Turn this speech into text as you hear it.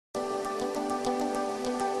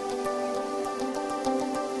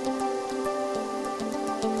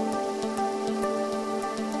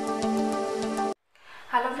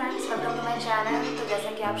My channel. तो जैसे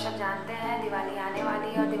कि आप सब जानते हैं दिवाली आने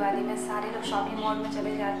वाली है और दिवाली में सारे लोग शॉपिंग मोड में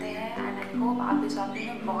चले जाते हैं एंड आई होप आप भी शॉपिंग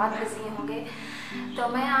में बहुत बिजी होंगे। तो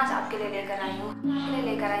मैं आज आपके लिए लेकर आई हूँ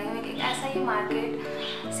एक ऐसा ही मार्केट,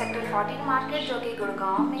 सेक्टर 14 मार्केट, जो कि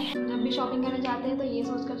गुड़गांव में है। जब भी शॉपिंग करने जाते हैं तो ये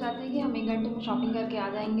सोच कर जाते हैं कि हम 1 घंटे में शॉपिंग करके आ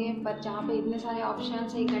जाएंगे, पर जहाँ पे इतने सारे ऑप्शन है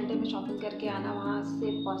 1 घंटे में शॉपिंग करके आना वहाँ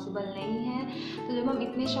से पॉसिबल नहीं है। तो जब हम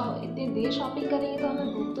इतने देर शॉपिंग करेंगे तो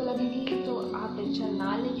हमें भूख तो लगेगी। तो आप टेंशन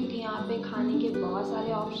ना लें, क्योंकि यहाँ पे खाने के बहुत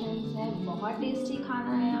सारे ऑप्शंस हैं, बहुत टेस्टी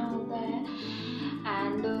खाना यहाँ होता है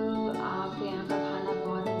एंड आप यहाँ का खाना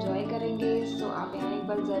बहुत एंजॉय करेंगे। सो आप यहाँ एक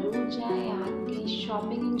बार ज़रूर जाएं, यहाँ की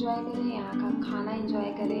शॉपिंग एंजॉय करें, यहाँ का खाना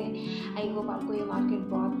एंजॉय करें। आई होप आपको ये मार्केट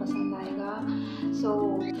बहुत पसंद आएगा। सो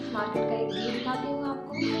मार्केट का एक व्यू दिखाती हूँ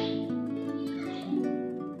आपको।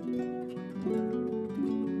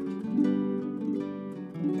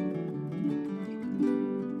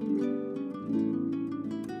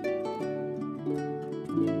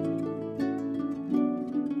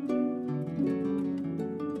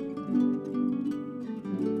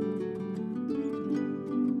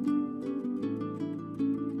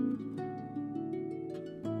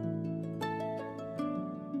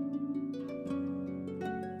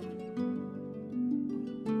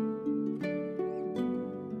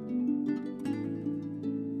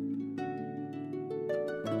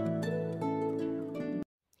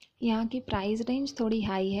 यहाँ की प्राइस रेंज थोड़ी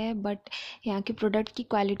हाई है, बट यहाँ की प्रोडक्ट की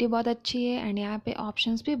क्वालिटी बहुत अच्छी है एंड यहाँ पे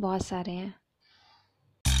ऑप्शंस भी बहुत सारे हैं।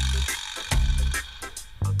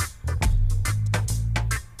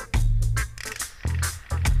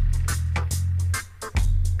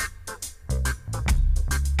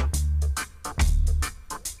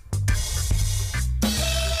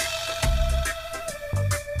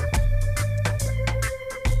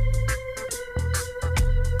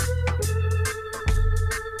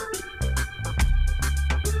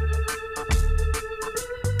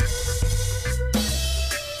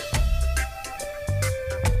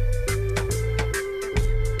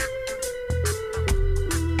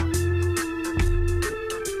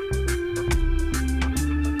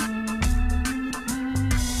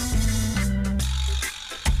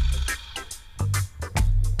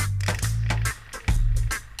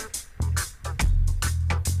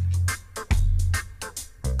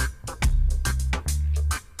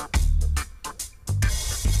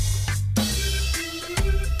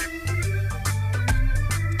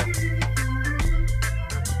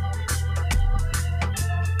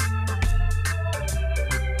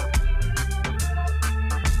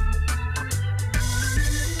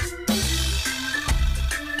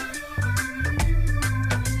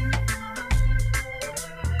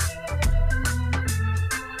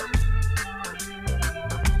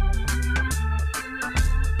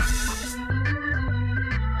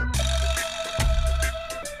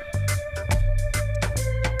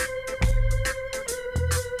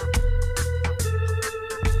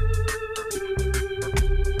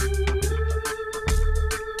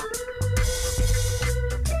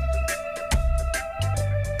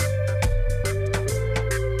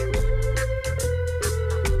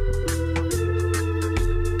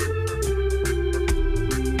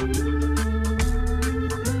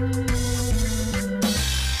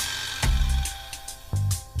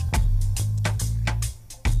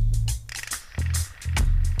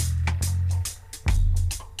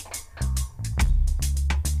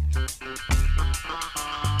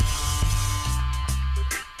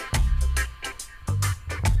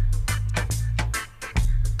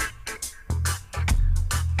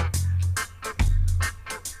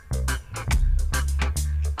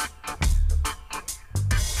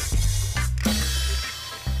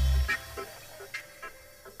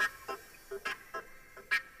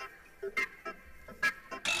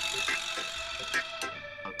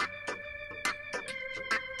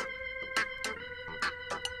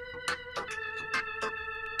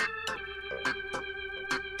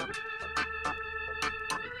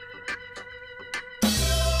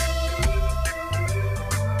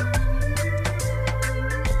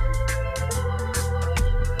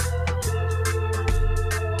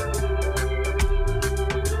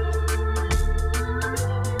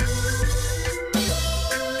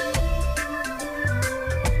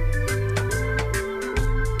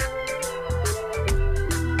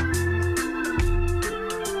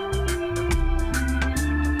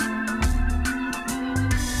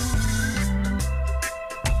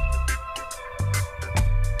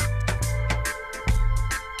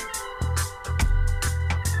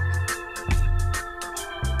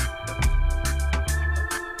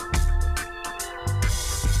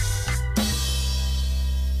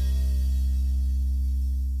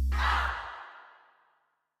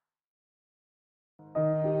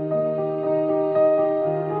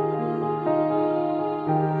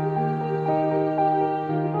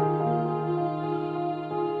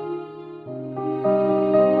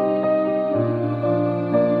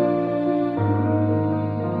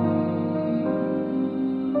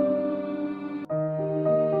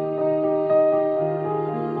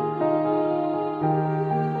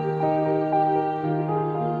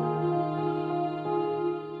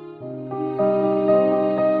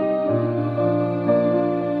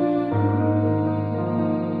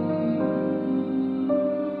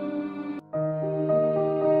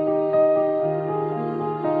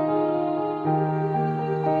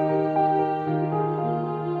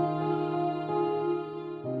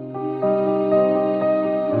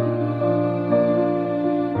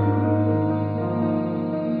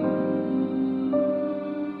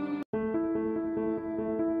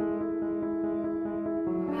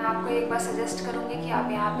 बार सजेस्ट करूँगी कि आप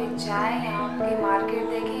यहाँ पे जाएँ, यहाँ की मार्केट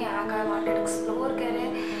देखें, यहाँ का मार्केट एक्सप्लोर करें,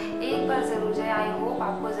 एक बार ज़रूर जाएँ। आई होप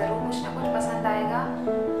आपको ज़रूर कुछ ना कुछ पसंद आएगा।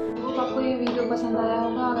 आई होप आपको ये वीडियो पसंद आया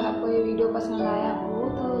होगा। अगर आपको ये वीडियो पसंद आया हो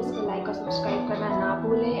तो इसको लाइक और सब्सक्राइब करना ना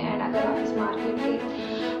भूलें। एंड अगर आप इस मार्केट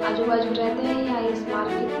के आजू बाजू रहते हैं या इस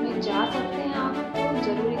मार्केट में जा सकते हैं, आप तो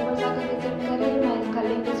ज़रूर एक बार जाकर विजिट करें। मैं इसका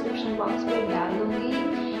लिंक डिस्क्रिप्शन बॉक्स में डाल दूँगी।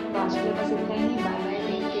 तो आज के लिए बस इतना ही। Bye bye.